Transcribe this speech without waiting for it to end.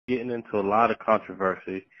getting into a lot of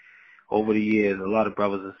controversy over the years. A lot of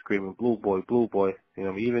brothers are screaming, blue boy, blue boy. You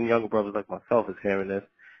know, even younger brothers like myself is hearing this.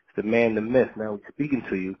 It's the man, the myth. Now he's speaking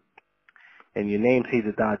to you, and your name seems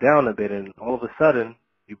to die down a bit, and all of a sudden,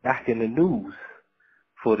 you're back in the news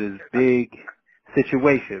for this big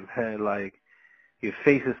situation. And, like, your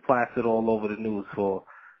face is plastered all over the news for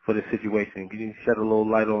this situation. Can you shed a little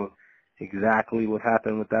light on exactly what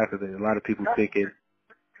happened with that? Because a lot of people think it.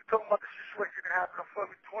 You're talking about the situation that happened on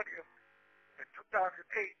February 20th in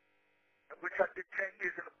 2008, in which I did 10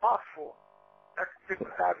 years in the box for. That's the thing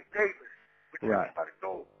with Larry Davis, which Right. everybody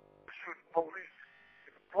knows was shooting police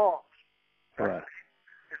in the Bronx. That's Right. what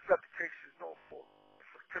his reputation is known for.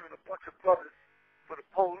 For killing a bunch of brothers for the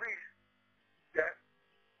police that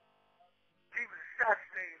he was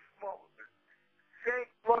assassinating small. Same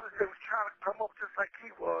brothers that was trying to come up just like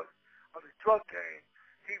he was on the drug game,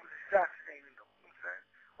 he was assassinating them, you know what I'm saying?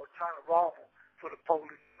 Or trying to rob them for the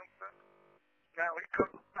police, you know what I'm saying? Now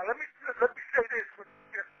let me say this.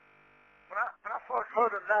 When I first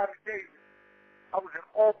heard of Larry Davis, I was in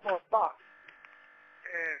Auburn box.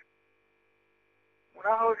 And when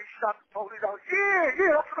I heard he shot the police, I was, yeah,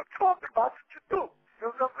 that's what I'm talking about. That's what you do. You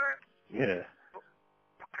know what I'm saying? Yeah.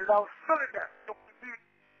 Because I was feeling that. So we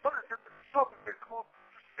brothers in the suburbs, they come up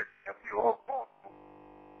and we all going through,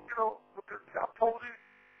 you know, with the police,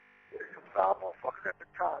 some foul motherfuckers at the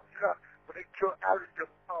time. You know, when they killed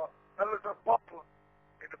Elizabeth Butler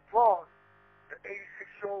in the Bronx, the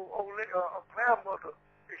 86-year-old old lady, grandmother,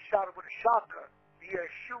 they shot her with a shotgun. He had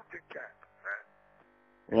a shoe dick at, man.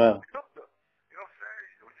 Wow. They killed her. You know what I'm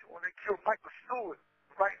saying? When they killed Michael Stewart,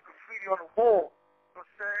 writing graffiti on the wall. You know what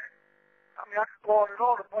I'm saying? I mean, I could go on and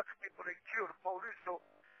on, a bunch of people they killed, the police. So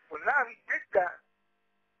when Larry did that,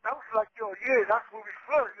 that was like, yo, yeah, that's what we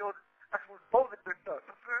feeling, yo, that's what's supposed to be done. You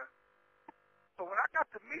know what I'm saying? So when I got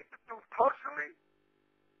to meet the dude personally,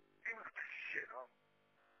 he was a piece of shit, huh?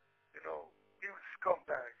 You know, he was a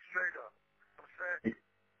scumbag, straight up. You know what I'm saying?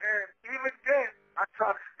 And even then, I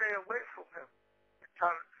tried to stay away from him.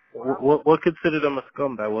 What considered him a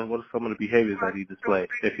scumbag? What are some of the behaviors that he displayed?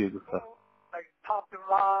 If you could. Like popping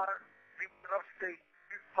lines, people in upstate,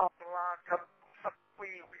 he's popping lines, telling them something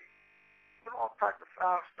weed, all types of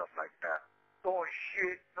foul stuff like that, throwing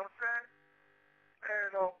shit, you know what I'm saying?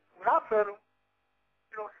 And when I met him,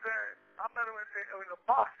 you know what I'm saying? I met him in a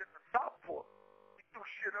box in the Southport. He threw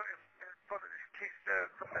shit in front of this kid there,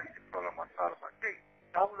 somebody in front of my side of my gate.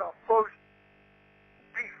 That was our first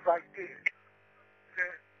beef right there.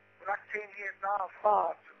 Then when I came here in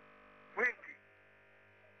 9-5 to Wendy,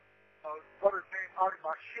 his brother named Ali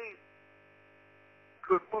Machine,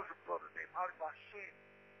 good Muslim brother named Ali Machine,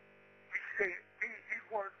 he said he's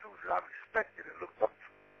one of the dudes that I respected and looked up to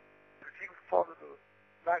because he was part of the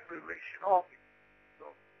Black Liberation Army, you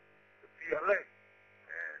know, the BLA.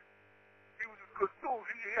 And he was a good dude.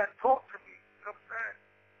 He had talked to me, you know what I'm saying,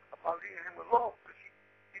 about leaving him alone because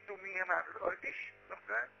he knew me and him had an issue, you know what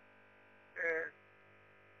I'm saying? And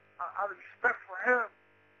out of respect for him,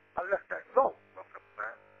 I let that go, you know what I'm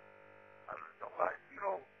saying? I let go, like, you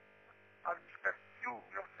know, out of respect for you,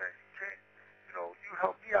 you know what I'm saying? You can't, you know, you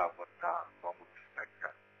helped me out one time, so I'm going to respect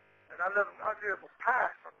that. And I gave him a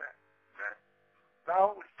pass on that, okay? But I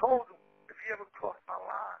always told him, if he ever crossed my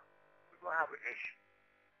line, we're going to have an issue.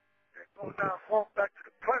 And going back to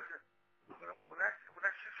the present, when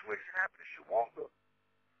that situation happened in Shawanga,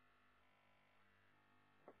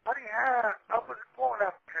 I wasn't going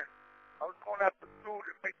after him. I was going after the dude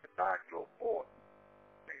that made the 9-year-old boy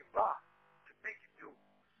named Rob, to make it do.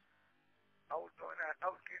 I was doing that. I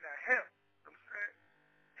was getting at him. You know what I'm saying?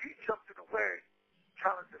 He jumped in the way,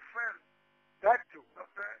 trying to defend that dude. You know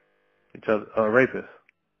what I'm saying? Each other, rapist.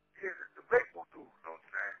 Yeah, the baseball dude. You know what I'm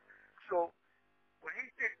saying? So when he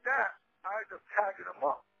did that, I ended up tagging him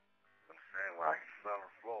up. You know what I'm saying? While he fell on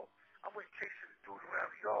the floor, I went chasing the dude around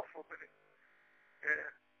the yard for a minute,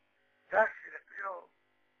 and that shit, you know.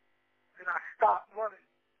 Then I stopped running,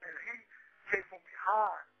 and he came from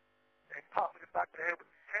behind and popped me in the back of the head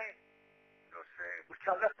with his cane. You know what I'm saying? Which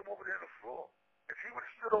I left him over there on the floor. If he would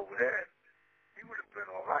have stood over there, he would have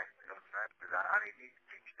been all right. You know what I'm saying? Because I didn't need to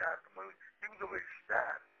keep stabbing him. He was already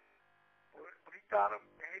stabbed. When he got him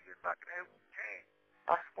and hit me in the back of the head with his cane,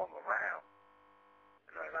 I spun around.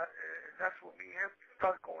 And that's when me and him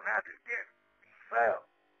started going at it again. He fell.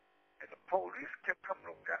 And the police kept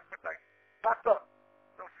coming over there. Like, back up.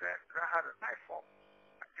 You know what I'm saying? Because I had a knife on me.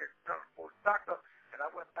 I kept telling the police, back up. And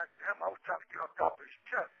I went back to him. I was trying to get on top of his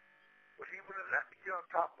chest. But he wouldn't let me get on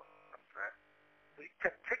top of him. You know what I'm saying? But he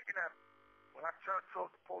kept kicking at me. When I turned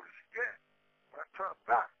towards the police again, when I turned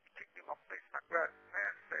back, he kicked me in my face. I grabbed his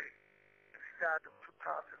man's face and stabbed him 2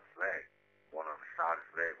 times in his leg. One on the side of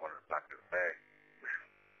his leg, on the back of the leg,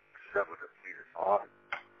 severed the fetus artery.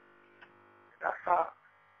 And that's how,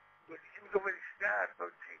 when he was already stabbed 13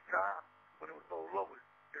 times, when it was all over,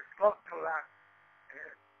 his lung collapsed,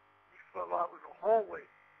 and he fell out in the hallway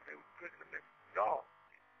when they were bringing him in the yard.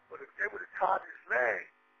 But if they would have tied his leg,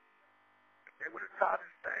 he would have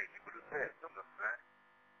lived. You know what I'm saying?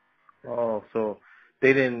 Oh, so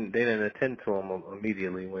they didn't attend to him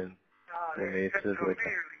immediately when They attended to him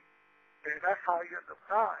immediately. And that's how he ended up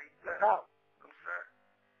dying. He bled out. You know what I'm saying?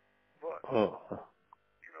 But,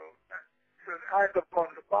 you know, so I ended up going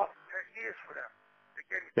to the box for 10 years for them. They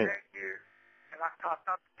gave me 10 years, and I topped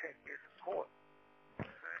out the 10 years in court. You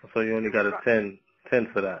know what I'm saying? So you only got a 10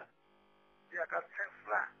 for that? Yeah, I got 10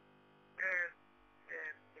 flat. And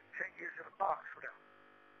 10 years in the box for them.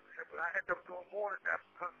 But I ended up doing more than that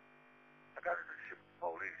because I got into shit with the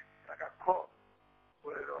police. I got caught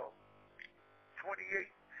with 28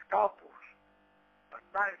 scalpels, a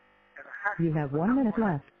knife, and a hacksaw. You have 1 minute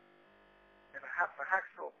left. And a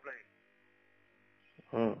hacksaw blade.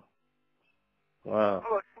 Wow.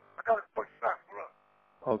 Look, I got to push back. Look.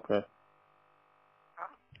 Okay.